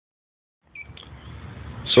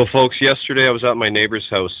So folks, yesterday I was at my neighbor's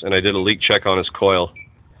house and I did a leak check on his coil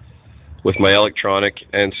with my electronic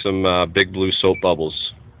and some Big Blue soap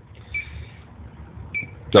bubbles.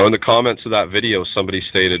 Now in the comments of that video somebody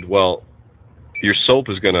stated, well, your soap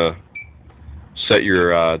is going to set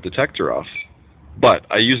your detector off. But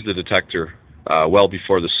I used the detector well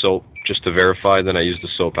before the soap just to verify, then I used the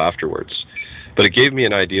soap afterwards. But it gave me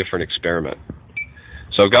an idea for an experiment.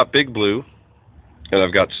 So I've got Big Blue and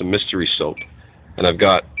I've got some mystery soap. And I've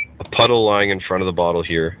got a puddle lying in front of the bottle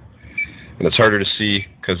here. And it's harder to see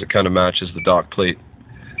because it kind of matches the dock plate.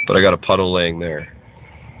 But I got a puddle laying there.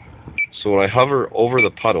 So when I hover over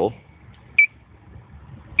the puddle,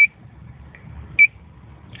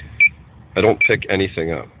 I don't pick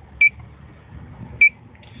anything up.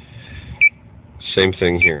 Same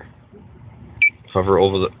thing here. Hover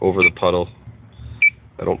over the puddle,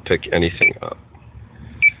 I don't pick anything up.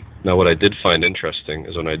 Now what I did find interesting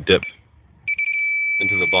is when I dip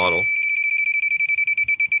into the bottle,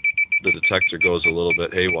 the detector goes a little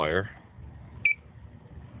bit haywire.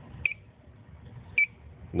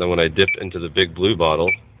 And then when I dip into the Big Blue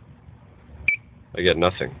bottle, I get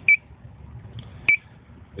nothing.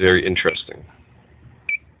 Very interesting.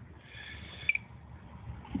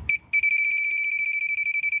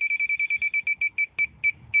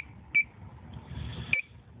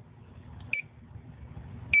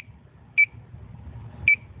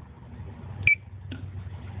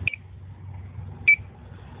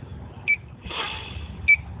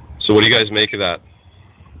 So what do you guys make of that?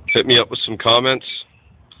 Hit me up with some comments.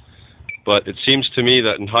 But it seems to me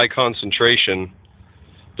that in high concentration,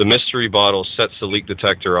 the mystery bottle sets the leak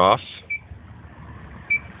detector off.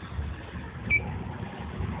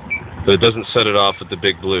 But it doesn't set it off with the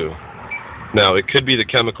Big Blue. Now, it could be the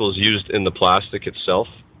chemicals used in the plastic itself.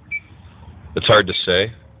 It's hard to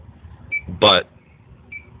say. But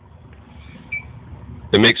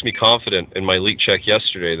it makes me confident in my leak check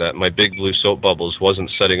yesterday that my Big Blue soap bubbles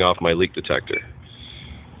wasn't setting off my leak detector.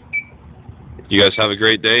 You guys have a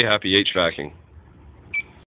great day. Happy HVACing.